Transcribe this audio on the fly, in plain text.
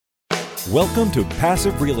Welcome to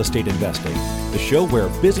Passive Real Estate Investing, the show where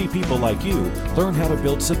busy people like you learn how to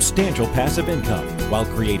build substantial passive income while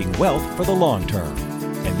creating wealth for the long term.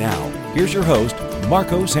 And now, here's your host,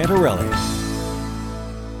 Marco Santarelli.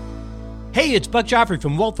 Hey, it's Buck Joffrey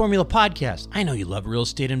from Wealth Formula Podcast. I know you love real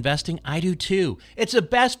estate investing. I do too. It's the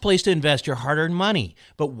best place to invest your hard-earned money.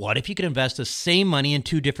 But what if you could invest the same money in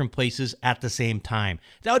two different places at the same time?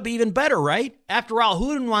 That would be even better, right? After all, who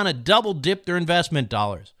wouldn't want to double dip their investment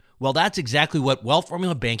dollars? Well, that's exactly what Wealth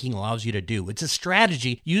Formula Banking allows you to do. It's a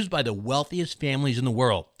strategy used by the wealthiest families in the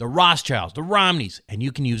world, the Rothschilds, the Romneys, and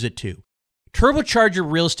you can use it too. Turbocharge your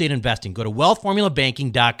real estate investing. Go to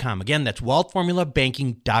wealthformulabanking.com. Again, that's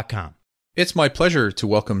wealthformulabanking.com. It's my pleasure to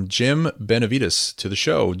welcome Jim Benavides to the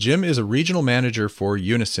show. Jim is a regional manager for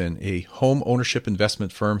Unison, a home ownership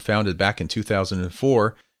investment firm founded back in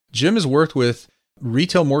 2004. Jim has worked with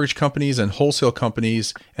retail mortgage companies and wholesale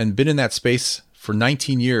companies and been in that space for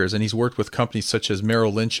 19 years, and he's worked with companies such as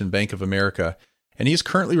Merrill Lynch and Bank of America. And he is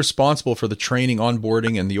currently responsible for the training,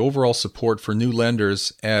 onboarding, and the overall support for new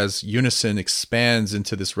lenders as Unison expands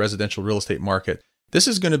into this residential real estate market. This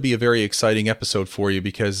is going to be a very exciting episode for you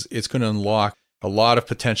because it's going to unlock a lot of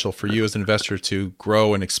potential for you as an investor to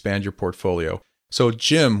grow and expand your portfolio. So,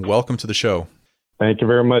 Jim, welcome to the show. Thank you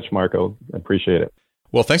very much, Marco. I appreciate it.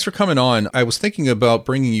 Well, thanks for coming on. I was thinking about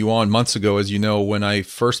bringing you on months ago, as you know, when I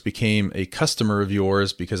first became a customer of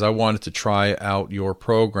yours because I wanted to try out your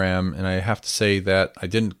program. And I have to say that I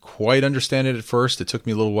didn't quite understand it at first. It took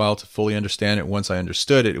me a little while to fully understand it. Once I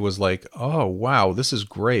understood it, it was like, oh, wow, this is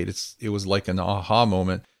great. It was like an aha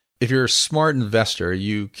moment. If you're a smart investor,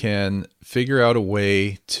 you can figure out a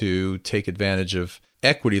way to take advantage of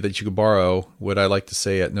equity that you could borrow, what I like to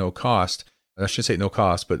say, at no cost. I shouldn't say no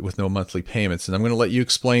cost, but with no monthly payments. And I'm going to let you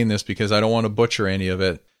explain this because I don't want to butcher any of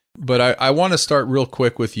it. But I want to start real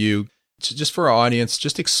quick with you, just for our audience,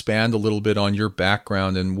 just expand a little bit on your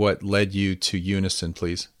background and what led you to Unison,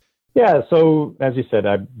 please. Yeah, so as you said,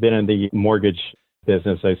 I've been in the mortgage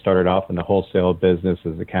business. I started off in the wholesale business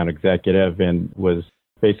as account executive and was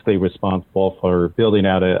basically responsible for building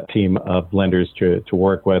out a team of lenders to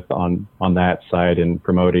work with on that side and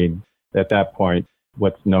promoting, at that point,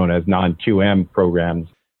 what's known as non-QM programs.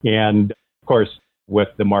 And of course, with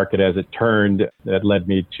the market as it turned, that led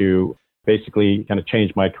me to basically kind of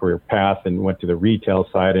change my career path and went to the retail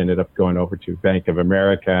side, ended up going over to Bank of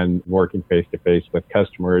America and working face-to-face with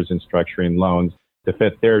customers and structuring loans to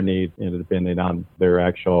fit their needs and depending on their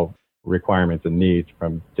actual requirements and needs,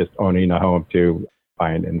 from just owning a home to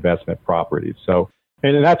buying investment properties. So,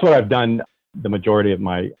 and that's what I've done the majority of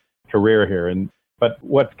my career here. But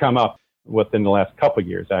what's come up within the last couple of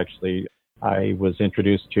years, actually, I was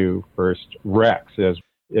introduced to first Rex, as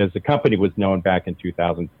the company was known back in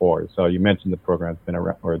 2004. So you mentioned the program's been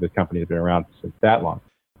around, or the company has been around since that long.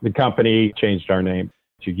 The company changed our name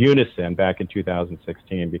to Unison back in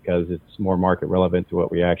 2016 because it's more market relevant to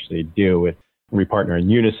what we actually do. We partner in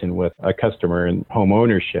unison with a customer in home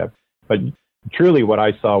ownership. But truly what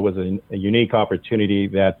I saw was a unique opportunity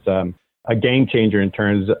that's a game changer in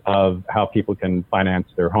terms of how people can finance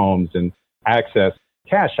their homes and access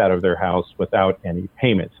cash out of their house without any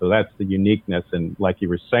payment. So that's the uniqueness. And like you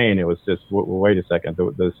were saying, it was just, wait a second,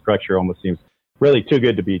 the structure almost seems really too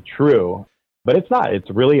good to be true. But it's not. It's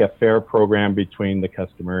really a fair program between the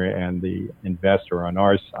customer and the investor on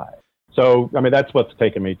our side. So, I mean, that's what's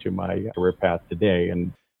taken me to my career path today.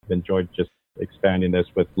 And I've enjoyed just expanding this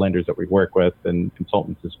with lenders that we work with and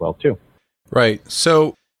consultants as well, too. Right.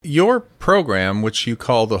 So your program, which you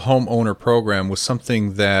call the homeowner program, was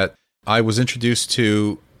something that I was introduced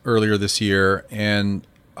to earlier this year. And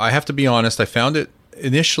I have to be honest, I found it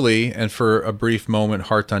initially and for a brief moment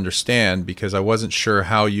hard to understand because I wasn't sure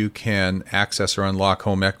how you can access or unlock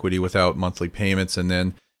home equity without monthly payments and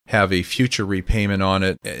then have a future repayment on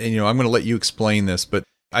it. And, I'm going to let you explain this, but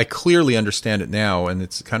I clearly understand it now. And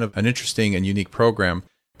it's kind of an interesting and unique program.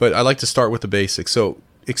 But I'd like to start with the basics. So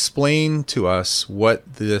explain to us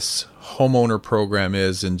what this homeowner program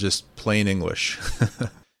is in just plain English.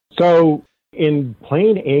 So in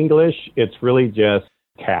plain English, it's really just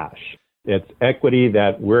cash. It's equity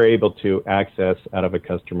that we're able to access out of a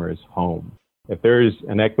customer's home. If there's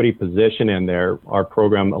an equity position in there, our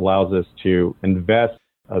program allows us to invest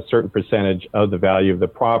a certain percentage of the value of the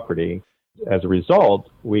property. As a result,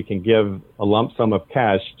 we can give a lump sum of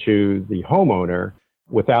cash to the homeowner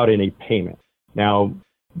without any payment. Now,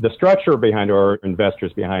 the structure behind our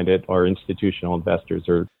investors behind it are institutional investors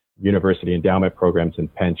or university endowment programs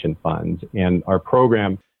and pension funds. And our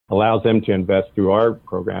program allows them to invest through our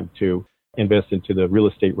program to invest into the real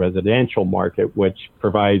estate residential market, which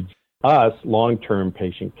provides us long-term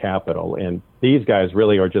patient capital. And these guys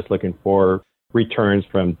really are just looking for returns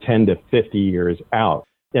from 10 to 50 years out.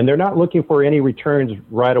 And they're not looking for any returns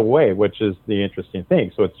right away, which is the interesting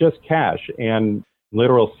thing. So it's just cash. And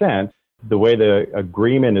literal sense, the way the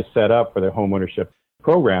agreement is set up for the homeownership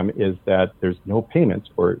program is that there's no payments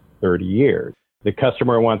for 30 years. The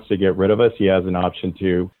customer wants to get rid of us. He has an option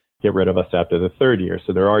to get rid of us after the third year.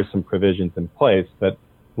 So there are some provisions in place, but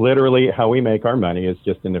literally how we make our money is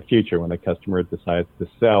just in the future when the customer decides to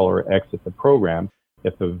sell or exit the program.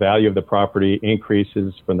 If the value of the property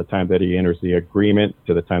increases from the time that he enters the agreement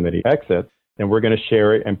to the time that he exits, then we're going to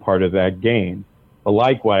share it and part of that gain. But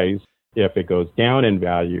likewise, if it goes down in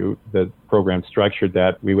value, the program's structured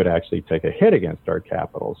that we would actually take a hit against our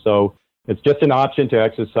capital. So it's just an option to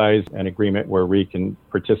exercise an agreement where we can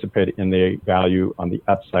participate in the value on the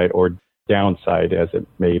upside or downside as it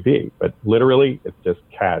may be. But literally, it's just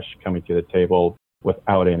cash coming to the table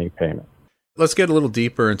without any payment. Let's get a little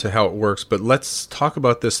deeper into how it works, but let's talk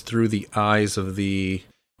about this through the eyes of the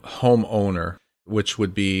homeowner, which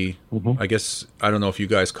would be, I guess, I don't know if you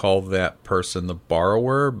guys call that person the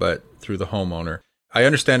borrower, but through the homeowner. I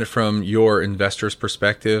understand it from your investor's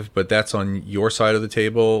perspective, but that's on your side of the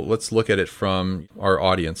table. Let's look at it from our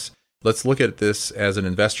audience. Let's look at this as an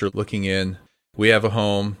investor looking in. We have a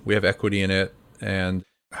home, we have equity in it, and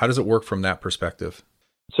how does it work from that perspective?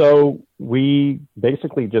 So we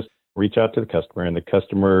basically just reach out to the customer, and the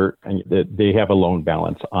customer, they have a loan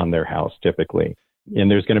balance on their house typically, and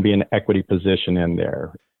there's going to be an equity position in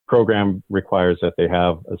there. Program requires that they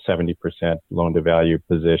have a 70% loan to value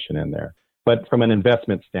position in there. But from an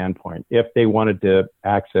investment standpoint, if they wanted to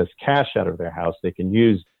access cash out of their house, they can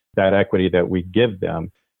use that equity that we give them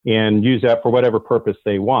and use that for whatever purpose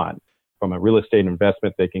they want. From a real estate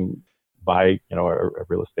investment, they can buy, a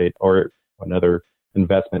real estate or another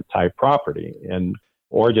investment type property,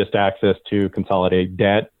 or just access to consolidate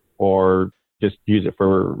debt, or just use it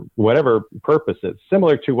for whatever purposes,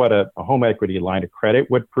 similar to what a home equity line of credit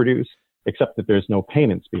would produce, except that there's no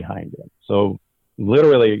payments behind it. So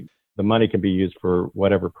literally, the money can be used for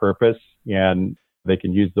whatever purpose, and they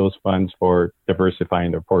can use those funds for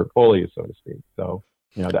diversifying their portfolio, so to speak. So,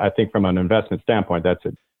 I think from an investment standpoint, that's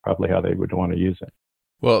probably how they would want to use it.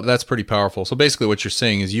 Well, that's pretty powerful. So basically what you're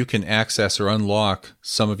saying is you can access or unlock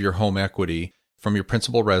some of your home equity from your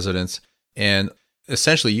principal residence, and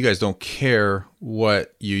essentially you guys don't care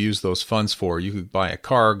what you use those funds for. You could buy a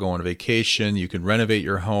car, go on a vacation, you can renovate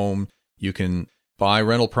your home, you can buy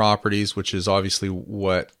rental properties, which is obviously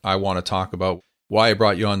what I want to talk about. Why I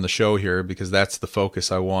brought you on the show here, because that's the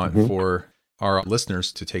focus I want for our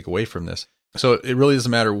listeners to take away from this. So it really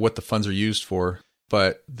doesn't matter what the funds are used for,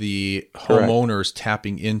 but the homeowners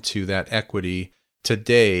tapping into that equity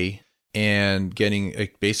today and getting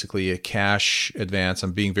basically a cash advance.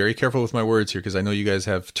 I'm being very careful with my words here because I know you guys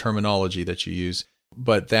have terminology that you use,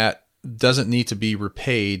 but that doesn't need to be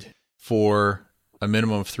repaid for a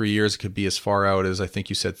minimum of 3 years. It could be as far out as, I think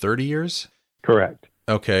you said 30 years? Correct.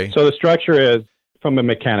 Okay. So the structure is, from a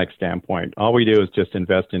mechanic standpoint, all we do is just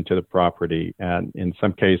invest into the property, and in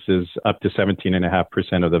some cases, up to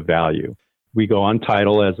 17.5% of the value. We go on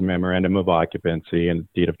title as a memorandum of occupancy and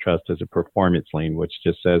deed of trust as a performance lien, which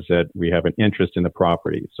just says that we have an interest in the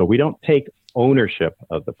property. So we don't take ownership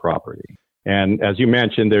of the property. And as you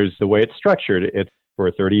mentioned, there's the way it's structured. It's for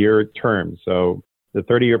a 30-year term. So the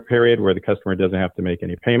 30-year period where the customer doesn't have to make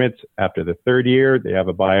any payments. After the third year, they have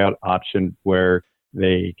a buyout option where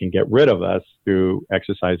they can get rid of us through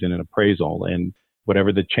exercising an appraisal. And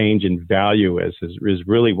whatever the change in value is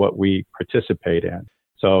really what we participate in.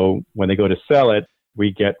 So when they go to sell it,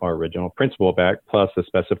 we get our original principal back plus a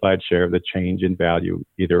specified share of the change in value,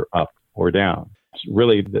 either up or down. It's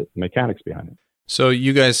really the mechanics behind it. So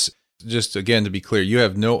you guys, just again to be clear, you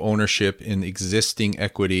have no ownership in existing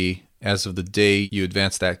equity as of the day you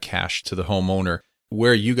advance that cash to the homeowner.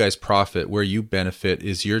 Where you guys profit, where you benefit,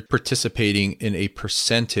 is you're participating in a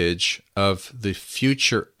percentage of the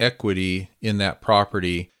future equity in that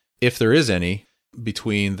property, if there is any,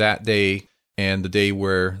 between that day and the day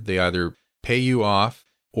where they either pay you off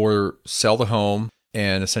or sell the home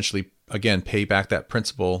and essentially, again, pay back that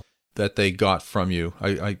principal that they got from you.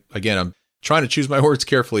 I'm trying to choose my words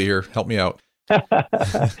carefully here. Help me out.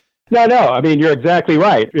 No, I mean, you're exactly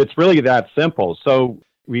right. It's really that simple. So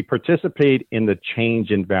we participate in the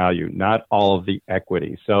change in value, not all of the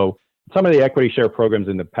equity. So some of the equity share programs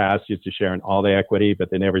in the past used to share in all the equity,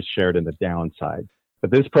 but they never shared in the downside. But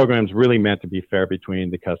this program is really meant to be fair between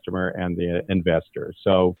the customer and the investor.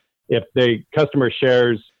 So if the customer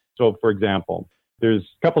shares, so for example, there's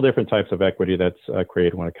a couple different types of equity that's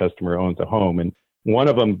created when a customer owns a home. And One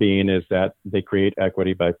of them being is that they create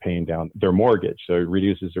equity by paying down their mortgage. So it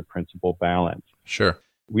reduces their principal balance. Sure.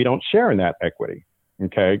 We don't share in that equity,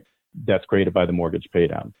 okay, that's created by the mortgage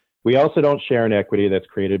paydown. We also don't share in equity that's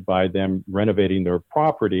created by them renovating their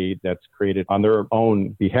property that's created on their own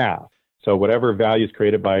behalf. So whatever value is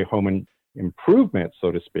created by home improvement,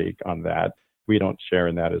 so to speak, on that, we don't share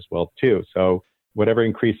in that as well, too. So whatever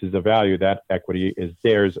increases the value, that equity is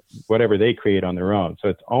theirs, whatever they create on their own. So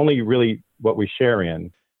it's only really what we share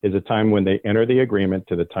in is the time when they enter the agreement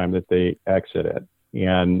to the time that they exit it.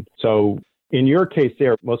 And so in your case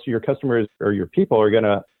there, most of your customers or your people are going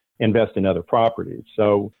to invest in other properties.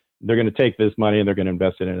 So they're going to take this money and they're going to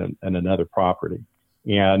invest it in another property.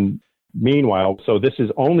 And meanwhile, so this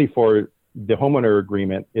is only for the homeowner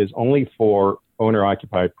agreement is only for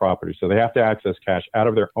owner-occupied property. So they have to access cash out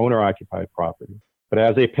of their owner-occupied property. But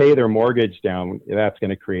as they pay their mortgage down, that's going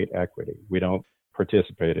to create equity. We don't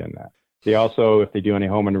participate in that. They also, if they do any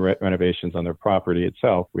home renovations on their property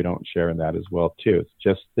itself, we don't share in that as well, too. It's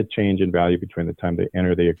just the change in value between the time they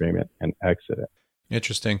enter the agreement and exit it.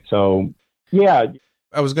 Interesting. So, yeah.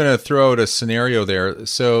 I was going to throw out a scenario there.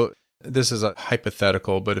 So this is a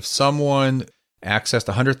hypothetical, but if someone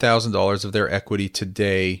accessed $100,000 of their equity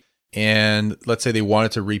today, and let's say they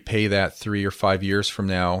wanted to repay that 3 or 5 years from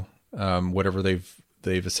now, whatever they've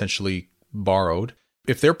essentially borrowed,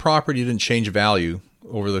 if their property didn't change value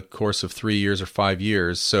over the course of 3 years or 5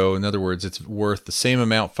 years, so in other words, it's worth the same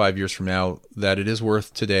amount 5 years from now that it is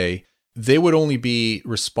worth today, they would only be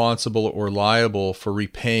responsible or liable for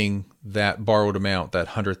repaying that borrowed amount, that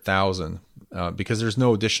 $100,000, because there's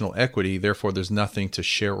no additional equity. Therefore, there's nothing to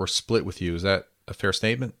share or split with you. Is that a fair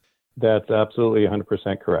statement? That's absolutely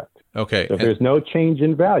 100% correct. Okay. So if there's no change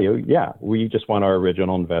in value, yeah, we just want our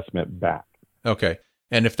original investment back. Okay.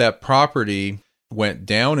 And if that property went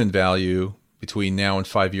down in value between now and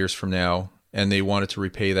 5 years from now, and they wanted to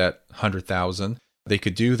repay that $100,000, they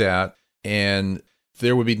could do that, and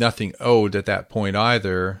there would be nothing owed at that point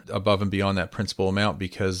either above and beyond that principal amount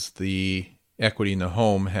because the equity in the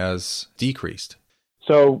home has decreased.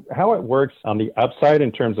 So how it works on the upside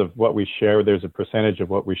in terms of what we share, there's a percentage of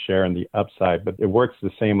what we share on the upside, but it works the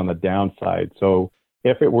same on the downside. So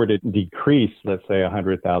if it were to decrease, let's say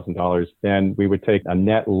 $100,000, then we would take a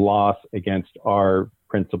net loss against our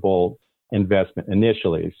principal investment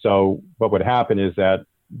initially. So what would happen is that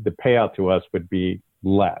the payout to us would be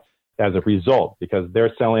less as a result, because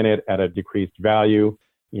they're selling it at a decreased value.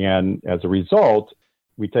 And as a result,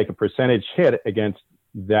 we take a percentage hit against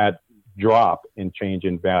that drop in change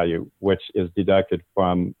in value, which is deducted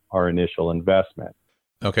from our initial investment.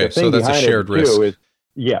 Okay, so that's a shared risk.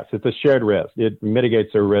 Yes, it's a shared risk. It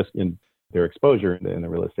mitigates their risk in their exposure in the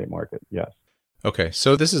real estate market. Yes. Okay,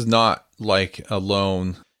 so this is not like a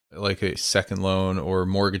loan, like a second loan or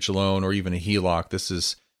mortgage loan or even a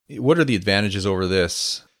HELOC. What are the advantages over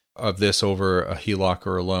this over a HELOC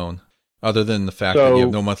or a loan, other than the fact that you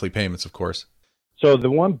have no monthly payments, of course? So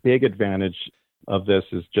the one big advantage of this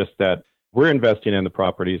is just that we're investing in the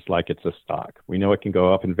properties like it's a stock. We know it can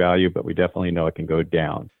go up in value, but we definitely know it can go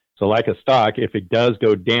down. So like a stock, if it does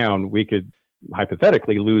go down, we could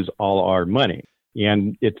hypothetically lose all our money.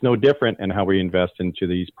 And it's no different in how we invest into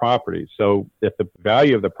these properties. So if the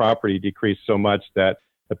value of the property decreased so much that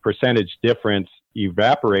the percentage difference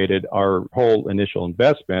evaporated our whole initial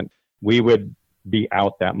investment, we would be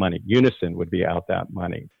out that money. Unison would be out that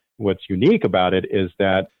money. What's unique about it is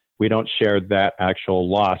that we don't share that actual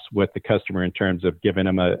loss with the customer in terms of giving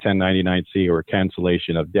them a 1099-C or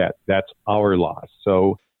cancellation of debt. That's our loss.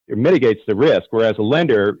 So it mitigates the risk. Whereas a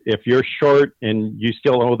lender, if you're short and you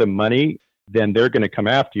still owe them money, then they're going to come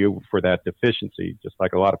after you for that deficiency, just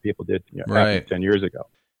like a lot of people did right 10 years ago.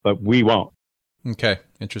 But we won't. Okay,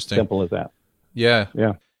 interesting. Simple as that. Yeah.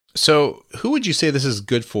 Yeah. So who would you say this is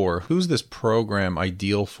good for? Who's this program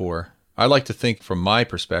ideal for? I like to think from my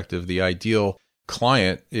perspective, the ideal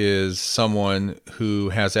client is someone who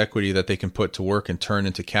has equity that they can put to work and turn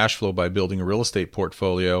into cash flow by building a real estate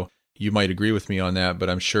portfolio. You might agree with me on that, but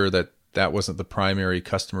I'm sure that wasn't the primary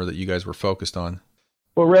customer that you guys were focused on.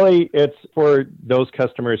 Well, really, it's for those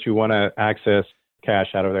customers who want to access cash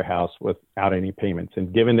out of their house without any payments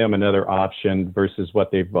and giving them another option versus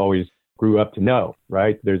what they've always grew up to know,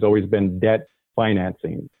 right? There's always been debt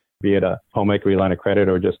financing, be it a home equity line of credit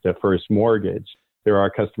or just a first mortgage. There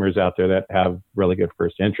are customers out there that have really good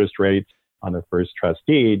first interest rates on their first trust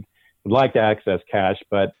deed, would like to access cash,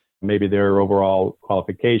 but maybe their overall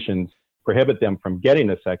qualifications prohibit them from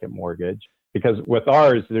getting a second mortgage. Because with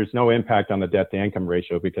ours, there's no impact on the debt to income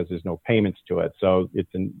ratio because there's no payments to it. So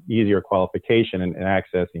it's an easier qualification in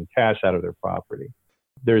accessing cash out of their property.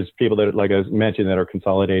 There's people that, like I mentioned, that are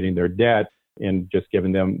consolidating their debt and just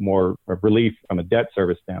giving them more relief from a debt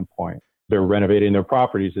service standpoint. They're renovating their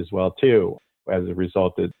properties as well, too, as a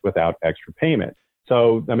result of without extra payment.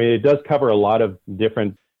 So, I mean, it does cover a lot of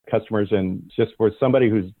different customers. And just for somebody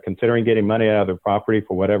who's considering getting money out of their property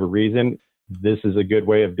for whatever reason, this is a good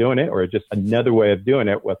way of doing it, or just another way of doing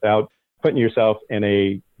it without putting yourself in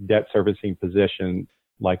a debt servicing position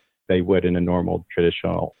like they would in a normal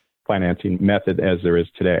traditional financing method as there is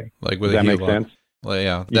today. Like with Does a that make HELOC. sense? Well,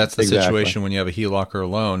 yeah, that's the Exactly. situation when you have a HELOC or a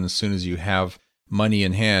loan. As soon as you have money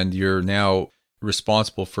in hand, you're now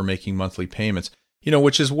responsible for making monthly payments.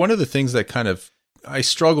 Which is one of the things that kind of I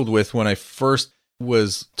struggled with when I first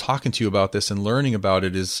was talking to you about this and learning about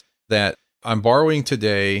it, is that I'm borrowing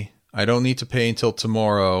today. I don't need to pay until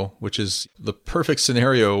tomorrow, which is the perfect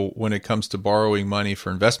scenario when it comes to borrowing money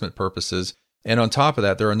for investment purposes. And on top of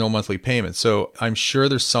that, there are no monthly payments. So I'm sure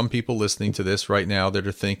there's some people listening to this right now that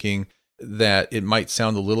are thinking that it might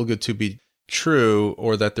sound a little good to be true,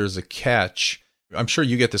 or that there's a catch. I'm sure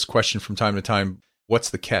you get this question from time to time.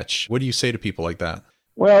 What's the catch? What do you say to people like that?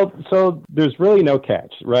 Well, so there's really no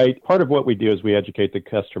catch, right? Part of what we do is we educate the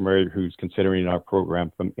customer who's considering our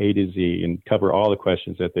program from A to Z and cover all the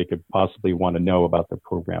questions that they could possibly want to know about the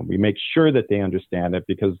program. We make sure that they understand it,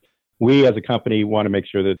 because we as a company want to make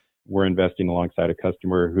sure that we're investing alongside a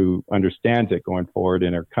customer who understands it going forward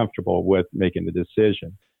and are comfortable with making the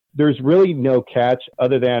decision. There's really no catch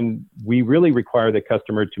other than we really require the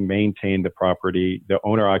customer to maintain the property, the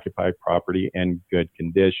owner-occupied property, in good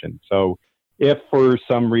condition. So if for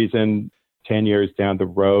some reason 10 years down the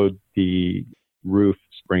road, the roof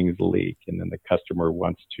springs a leak and then the customer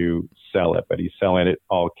wants to sell it, but he's selling it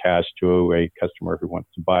all cash to a customer who wants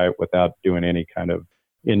to buy it without doing any kind of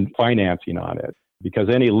financing on it, because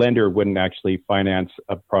any lender wouldn't actually finance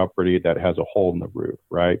a property that has a hole in the roof,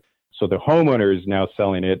 right? So the homeowner is now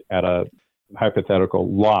selling it at a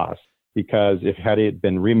hypothetical loss, because if had it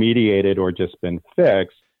been remediated or just been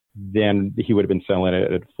fixed, then he would have been selling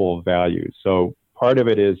it at full value. So part of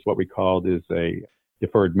it is what we called is a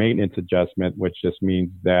deferred maintenance adjustment, which just means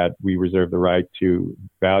that we reserve the right to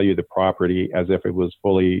value the property as if it was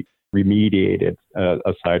fully remediated,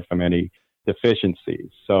 aside from any deficiencies.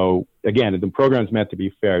 So again, the program is meant to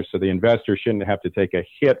be fair. So the investor shouldn't have to take a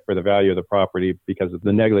hit for the value of the property because of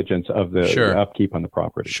the negligence of the upkeep on the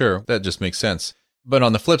property. Sure, that just makes sense. But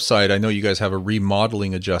on the flip side, I know you guys have a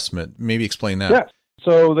remodeling adjustment. Maybe explain that. Yes.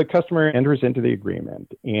 So the customer enters into the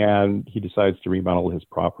agreement and he decides to remodel his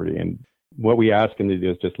property. And what we ask him to do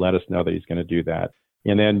is just let us know that he's going to do that.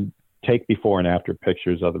 And then take before and after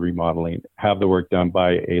pictures of the remodeling, have the work done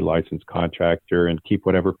by a licensed contractor, and keep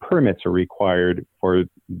whatever permits are required for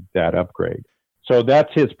that upgrade. So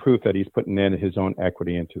that's his proof that he's putting in his own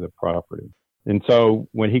equity into the property. And so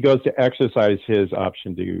when he goes to exercise his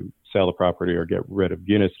option to sell the property or get rid of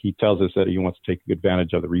units, he tells us that he wants to take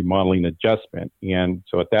advantage of the remodeling adjustment. And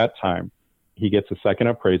so at that time, he gets a second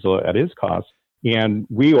appraisal at his cost, and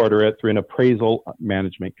we order it through an appraisal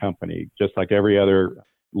management company, just like every other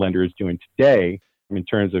lender is doing today in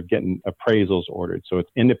terms of getting appraisals ordered. So it's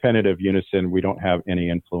independent of Unison. We don't have any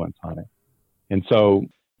influence on it. And so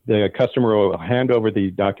the customer will hand over the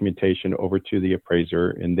documentation over to the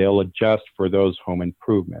appraiser, and they'll adjust for those home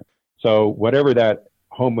improvements. So whatever that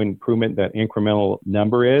home improvement, that incremental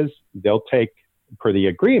number is, they'll take, per the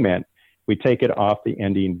agreement, we take it off the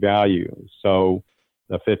ending value. So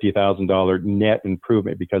the $50,000 net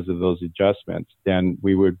improvement because of those adjustments, then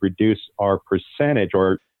we would reduce our percentage,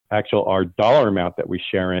 or our dollar amount that we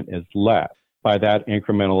share in is less by that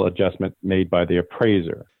incremental adjustment made by the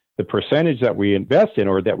appraiser. The percentage that we invest in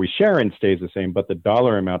or that we share in stays the same, but the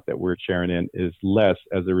dollar amount that we're sharing in is less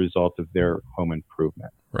as a result of their home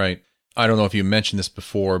improvement. Right. I don't know if you mentioned this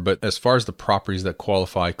before, but as far as the properties that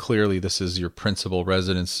qualify, clearly this is your principal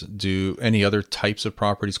residence. Do any other types of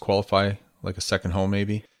properties qualify, like a second home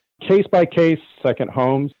maybe? Case by case, second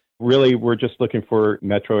homes. Really, we're just looking for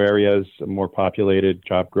metro areas, more populated,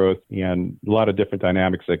 job growth, and a lot of different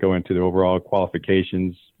dynamics that go into the overall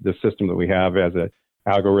qualifications. The system that we have as an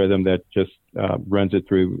algorithm that just runs it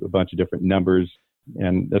through a bunch of different numbers,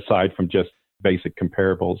 and aside from just basic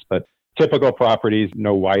comparables. But typical properties,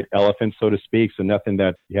 no white elephants, so to speak. So nothing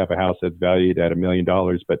that you have a house that's valued at $1 million,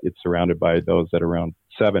 but it's surrounded by those that are around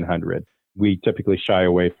 700. We typically shy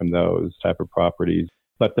away from those type of properties.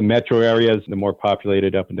 But the metro areas, the more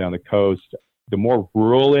populated up and down the coast, the more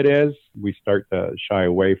rural it is, we start to shy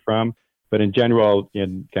away from. But in general,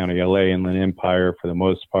 in County LA, Inland Empire, for the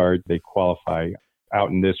most part, they qualify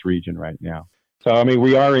out in this region right now. So, I mean,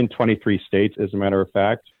 we are in 23 states, as a matter of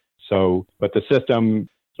fact. So, but the system,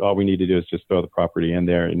 all we need to do is just throw the property in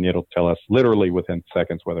there, and it'll tell us literally within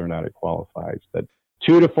seconds whether or not it qualifies. But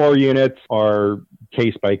 2 to 4 units are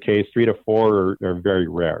case by case. 3 to 4 are very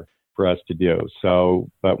rare for us to do. So,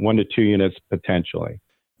 but 1 to 2 units potentially.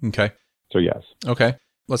 Okay. So yes. Okay.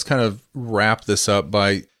 Let's kind of wrap this up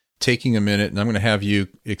by taking a minute, and I'm going to have you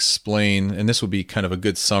explain, and this will be kind of a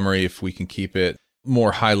good summary if we can keep it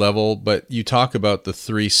more high level, but you talk about the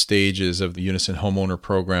 3 stages of the Unison Homeowner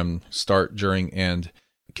Program: start, during, end.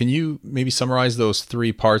 Can you maybe summarize those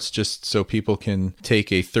 3 parts just so people can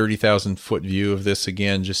take a 30,000 foot view of this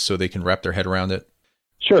again, just so they can wrap their head around it?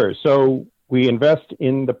 Sure. So we invest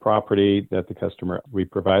in the property that the customer, we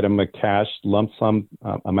provide them a cash lump sum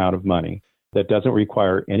amount of money that doesn't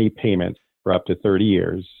require any payment for up to 30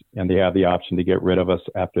 years. And they have the option to get rid of us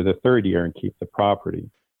after the 3rd year and keep the property.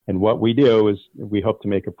 And what we do is we hope to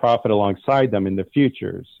make a profit alongside them in the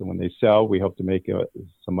future. So when they sell, we hope to make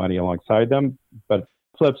some money alongside them. But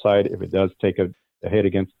flip side, if it does take a hit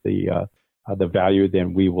against the value,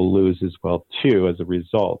 then we will lose as well too as a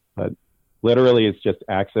result. But literally, it's just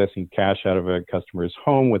accessing cash out of a customer's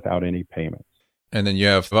home without any payments. And then you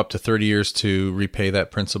have up to 30 years to repay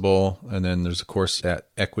that principal. And then there's, of course, that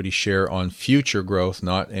equity share on future growth,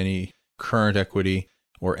 not any current equity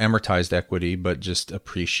or amortized equity, but just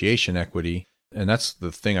appreciation equity. And that's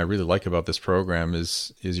the thing I really like about this program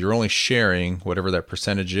is you're only sharing whatever that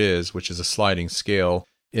percentage is, which is a sliding scale,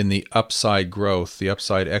 in the upside growth, the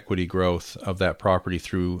upside equity growth of that property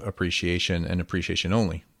through appreciation and appreciation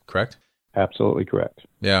only, correct? Absolutely correct.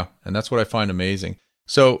 Yeah, and that's what I find amazing.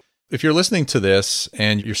 So if you're listening to this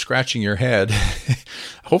and you're scratching your head,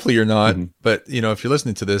 hopefully you're not, but if you're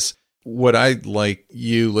listening to this, what I'd like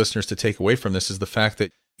you listeners to take away from this is the fact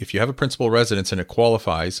that if you have a principal residence and it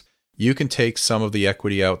qualifies, you can take some of the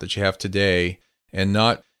equity out that you have today and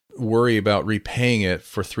not worry about repaying it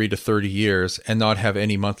for 3 to 30 years and not have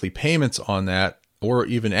any monthly payments on that or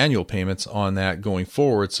even annual payments on that going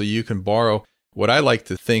forward. So you can borrow. What I like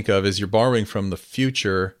to think of is you're borrowing from the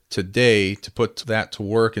future today to put that to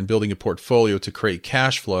work and building a portfolio to create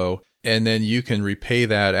cash flow. And then you can repay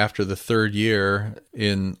that after the 3rd year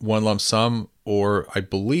in one lump sum, or I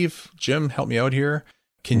believe, Jim, help me out here.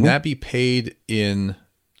 Can that be paid in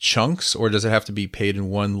chunks, or does it have to be paid in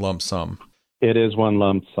one lump sum? It is one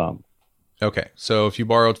lump sum. Okay. So if you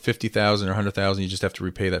borrowed 50,000 or 100,000, you just have to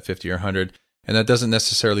repay that 50 or 100. And that doesn't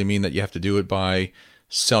necessarily mean that you have to do it by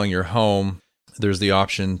selling your home. There's the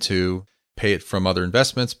option to pay it from other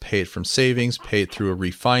investments, pay it from savings, pay it through a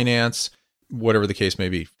refinance, whatever the case may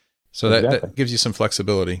be. So that gives you some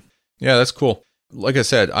flexibility. Yeah, that's cool. Like I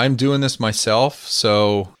said, I'm doing this myself.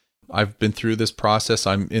 So I've been through this process.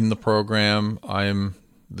 I'm in the program. I'm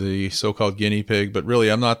the so-called guinea pig, but really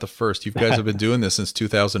I'm not the first. You guys have been doing this since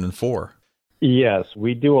 2004. Yes,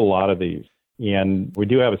 we do a lot of these. And we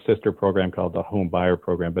do have a sister program called the Home Buyer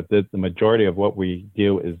Program, but the majority of what we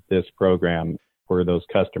do is this program for those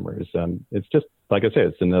customers. It's just, like I said,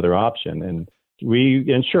 it's another option. And we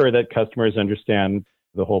ensure that customers understand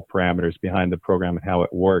the whole parameters behind the program and how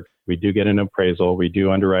it works. We do get an appraisal. We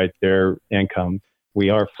do underwrite their income. We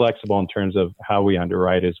are flexible in terms of how we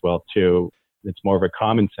underwrite as well, too. It's more of a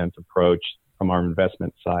common sense approach from our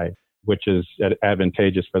investment side, which is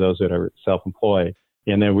advantageous for those that are self-employed.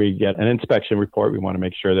 And then we get an inspection report. We want to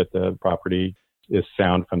make sure that the property is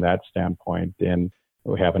sound from that standpoint. And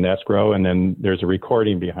we have an escrow, and then there's a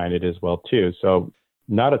recording behind it as well, too. So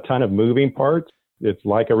not a ton of moving parts. It's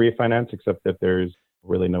like a refinance, except that there's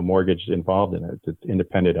really no mortgage involved in it. It's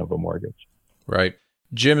independent of a mortgage. Right.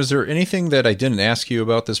 Jim, is there anything that I didn't ask you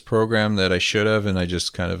about this program that I should have and I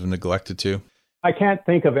just kind of neglected to? I can't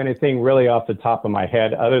think of anything really off the top of my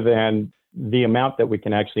head other than the amount that we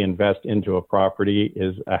can actually invest into a property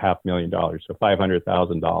is $500,000, so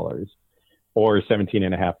 $500,000, or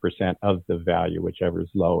 17.5% of the value, whichever is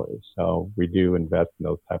lower. So we do invest in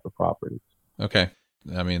those type of properties. Okay.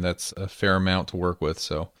 I mean, that's a fair amount to work with.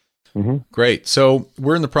 So great. So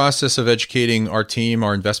we're in the process of educating our team,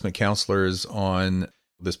 our investment counselors, on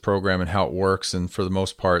this program and how it works. And for the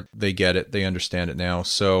most part, they get it. They understand it now.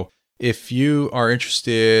 So if you are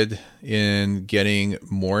interested in getting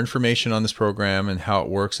more information on this program and how it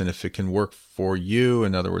works, and if it can work for you,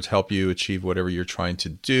 in other words, help you achieve whatever you're trying to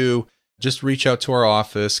do, just reach out to our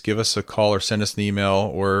office, give us a call or send us an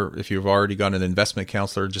email. Or if you've already got an investment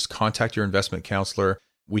counselor, just contact your investment counselor.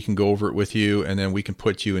 We can go over it with you, and then we can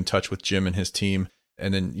put you in touch with Jim and his team.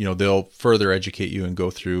 And then, they'll further educate you and go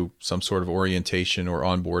through some sort of orientation or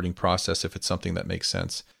onboarding process if it's something that makes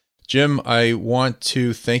sense. Jim, I want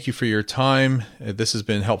to thank you for your time. This has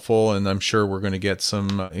been helpful, and I'm sure we're going to get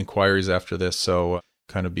some inquiries after this. So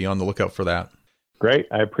kind of be on the lookout for that. Great.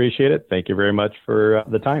 I appreciate it. Thank you very much for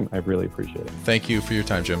the time. I really appreciate it. Thank you for your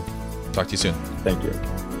time, Jim. Talk to you soon. Thank you.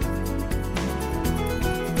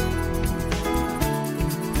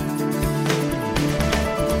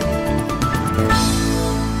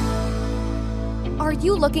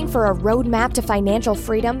 you looking for a roadmap to financial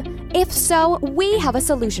freedom? If so, we have a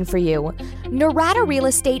solution for you. Norada Real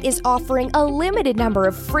Estate is offering a limited number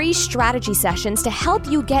of free strategy sessions to help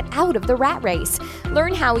you get out of the rat race.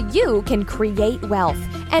 Learn how you can create wealth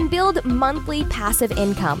and build monthly passive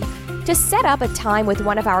income. To set up a time with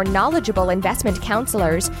one of our knowledgeable investment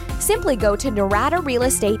counselors, simply go to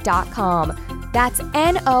noradarealestate.com. That's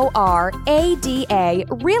NORADA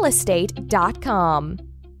realestate.com.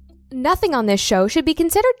 Nothing on this show should be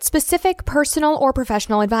considered specific personal or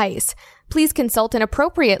professional advice. Please consult an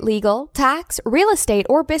appropriate legal, tax, real estate,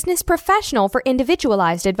 or business professional for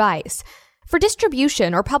individualized advice. For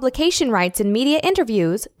distribution or publication rights in media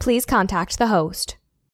interviews, please contact the host.